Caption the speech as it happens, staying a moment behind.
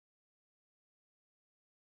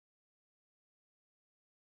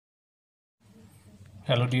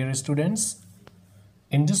Hello dear students.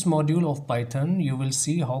 In this module of Python, you will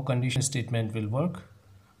see how conditional statement will work.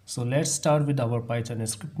 So let's start with our Python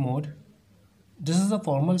script mode. This is the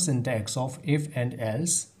formal syntax of if and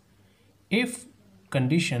else. If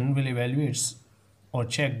condition will evaluate or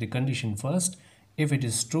check the condition first. If it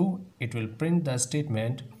is true, it will print the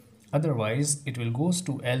statement. Otherwise, it will goes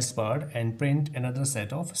to else part and print another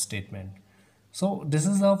set of statement. So this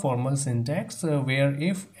is the formal syntax where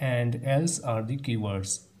if and else are the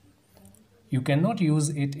keywords. You cannot use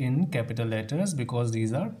it in capital letters because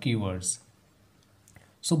these are keywords.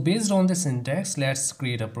 So based on the syntax, let's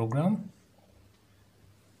create a program.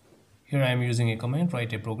 Here I am using a command,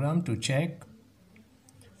 write a program to check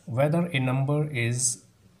whether a number is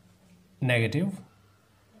negative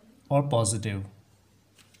or positive.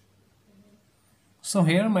 So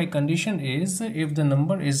here my condition is if the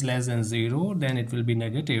number is less than 0, then it will be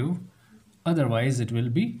negative, otherwise it will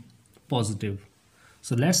be positive.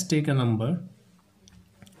 So let's take a number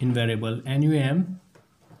in variable num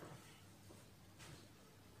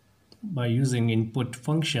by using input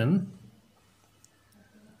function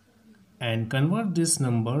and convert this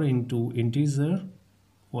number into integer.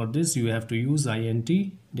 For this you have to use int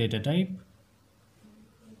data type,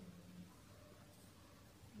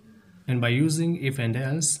 and by using if and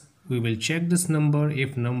else we will check this number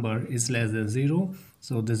if number is less than 0.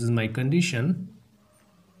 So this is my condition.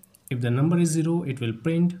 If the number is 0, it will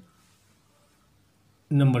print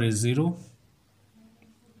number is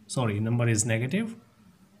negative.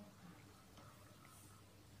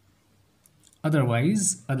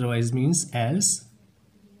 Otherwise means else.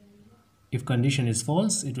 If condition is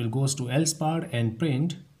false, it will goes to else part and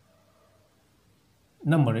print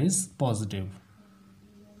number is positive.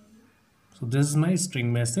 So this is my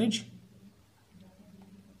string message.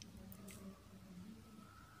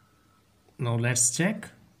 Now let's check.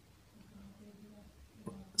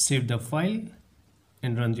 Save the file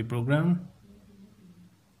and run the program.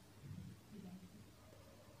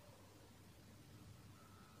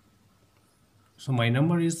 So my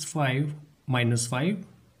number is 5 minus 5.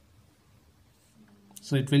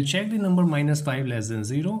 So it will check the number minus 5 less than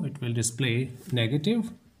 0. It will display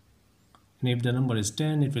negative. And if the number is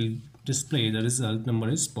 10, it will display the result number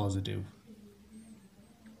is positive.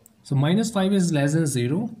 So minus 5 is less than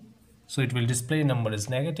 0. So it will display number is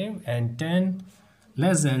negative, and 10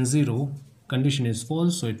 less than 0 condition is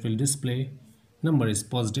false, so it will display number is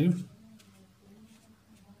positive.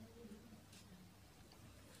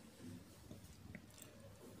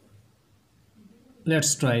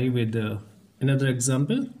 Let's try with another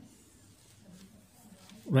example.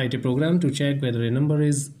 Write a program to check whether a number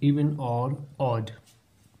is even or odd.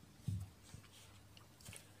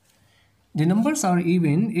 The numbers are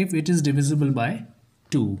even if it is divisible by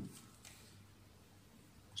 2.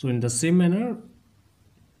 So in the same manner,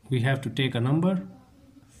 we have to take a number,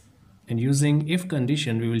 and using if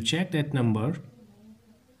condition we will check that number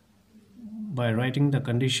by writing the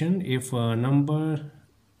condition if number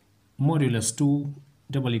modulus 2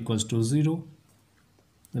 double equals to 0,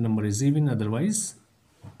 the number is even, otherwise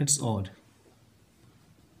it's odd.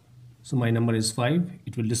 So my number is 5,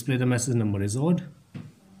 it will display the message number is odd.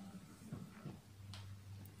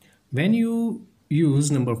 When you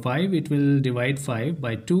use number 5, it will divide 5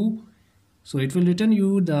 by 2. So it will return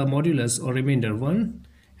you the modulus or remainder 1,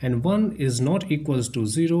 and 1 is not equals to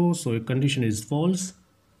 0, so condition is false.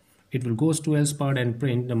 It will goes to else part and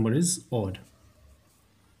print number is odd.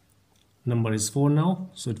 Number is 4 now,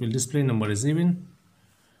 so it will display number is even.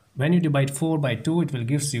 When you divide 4 by 2, it will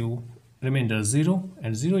gives you remainder 0,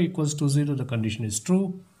 and 0 equals to 0, the condition is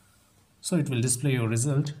true, so it will display your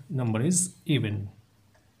result number is even.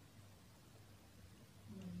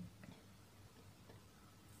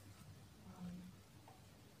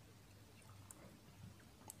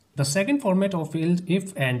 The second format of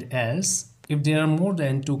if and else, if there are more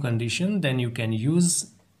than 2 conditions, then you can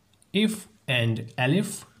use if and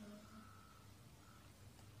elif.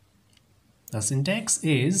 The syntax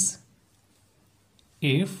is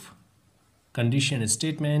if condition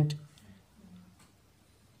statement,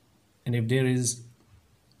 and if there is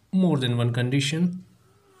more than one condition,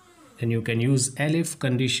 then you can use elif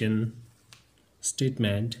condition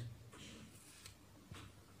statement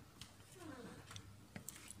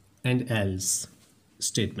and else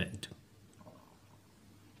statement.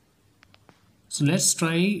 So let's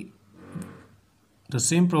try the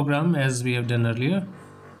same program as we have done earlier.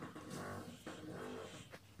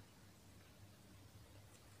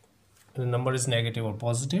 The number is negative or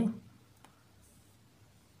positive.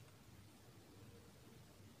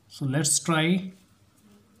 So let's try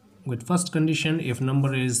with first condition. If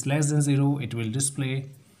number is less than 0, it will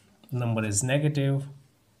display number is negative.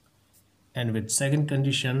 and with second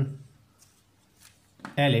condition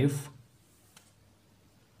elif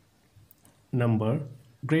number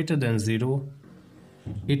greater than 0,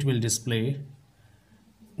 it will display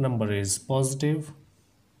number is positive.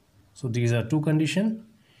 So these are two conditions.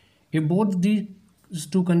 If both these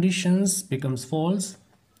two conditions becomes false,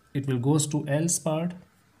 it will goes to else part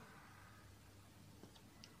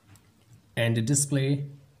and display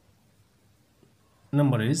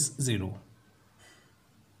number is 0.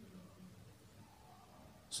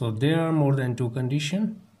 So there are more than two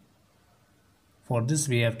conditions. For this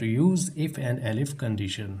we have to use if and elif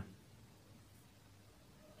condition.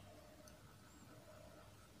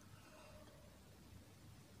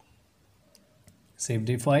 Save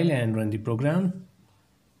the file and run the program.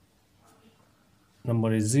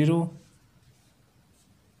 Number is 0.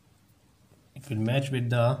 It will match with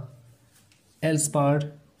the else part.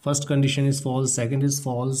 First condition is false, second is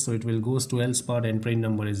false, so it will goes to else part and print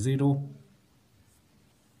number is 0.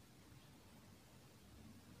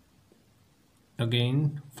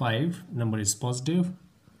 Again 5, number is positive.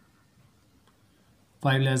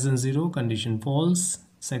 5 less than 0, condition false.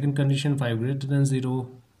 Second condition 5 greater than 0,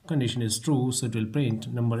 condition is true, so it will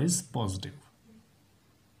print number is positive.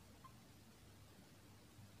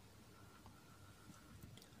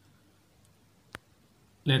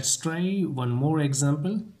 Let's try one more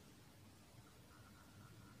example.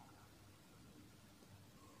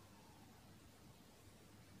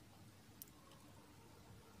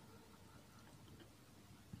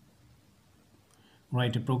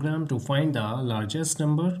 Write a program to find the largest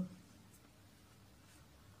number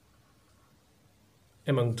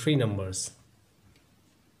among three numbers.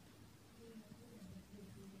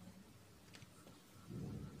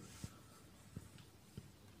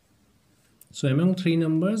 So among three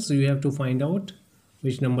numbers, you have to find out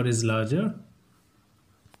which number is larger.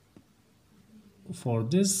 For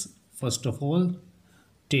this, first of all,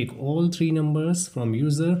 take all three numbers from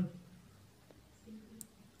user.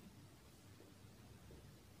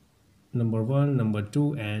 Number 1, number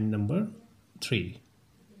 2, and number 3.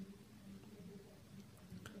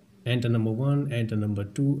 Enter number 1, enter number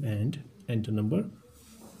 2, and enter number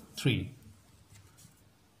 3.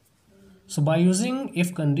 So by using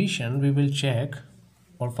if condition, we will check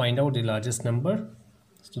or find out the largest number.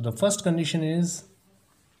 So the first condition is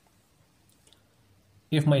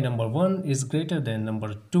if my number 1 is greater than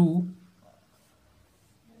number 2,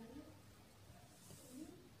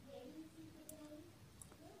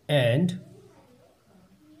 and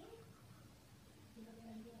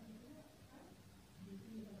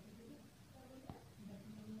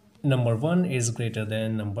number 1 is greater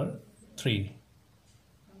than number 3.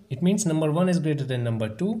 It means number 1 is greater than number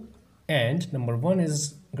 2 and number 1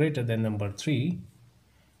 is greater than number 3.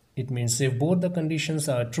 It means if both the conditions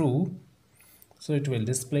are true, so it will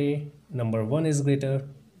display number 1 is greater.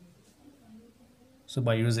 So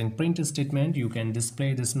by using print statement, you can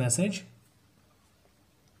display this message.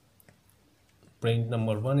 Print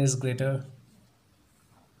number 1 is greater.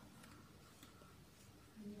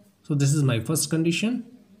 So this is my first condition.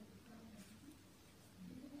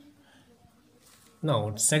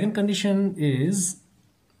 Now second condition is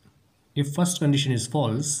if first condition is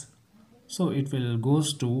false, so it will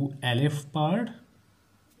goes to elif part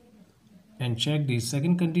and check the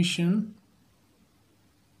second condition.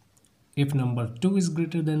 If number 2 is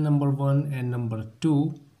greater than number 1 and number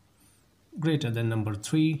 2 greater than number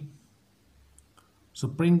 3, so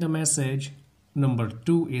print the message number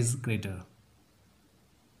 2 is greater.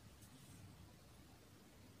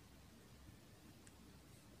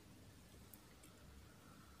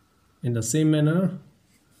 In the same manner,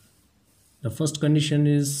 the first condition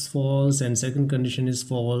is false and second condition is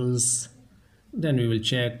false. Then we will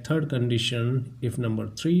check third condition. If number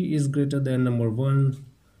 3 is greater than number 1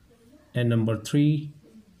 and number 3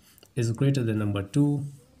 is greater than number 2,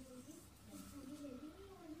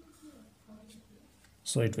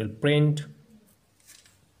 so it will print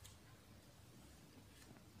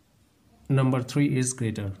number 3 is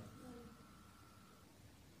greater.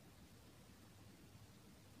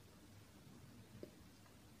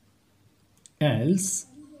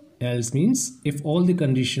 Else means if all the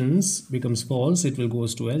conditions becomes false, it will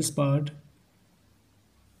goes to else part.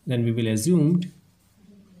 Then we will assume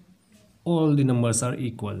all the numbers are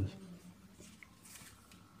equal.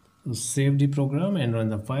 So save the program and run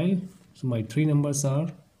the file. So my three numbers are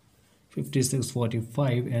 56,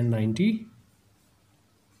 45, and 90.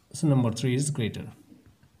 So number 3 is greater.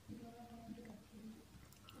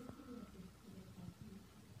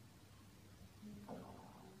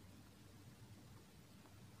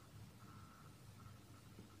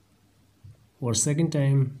 For second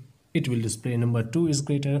time, it will display number 2 is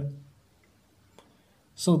greater.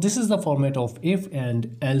 So this is the format of if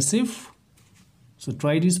and else if. So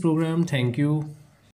try this program. Thank you.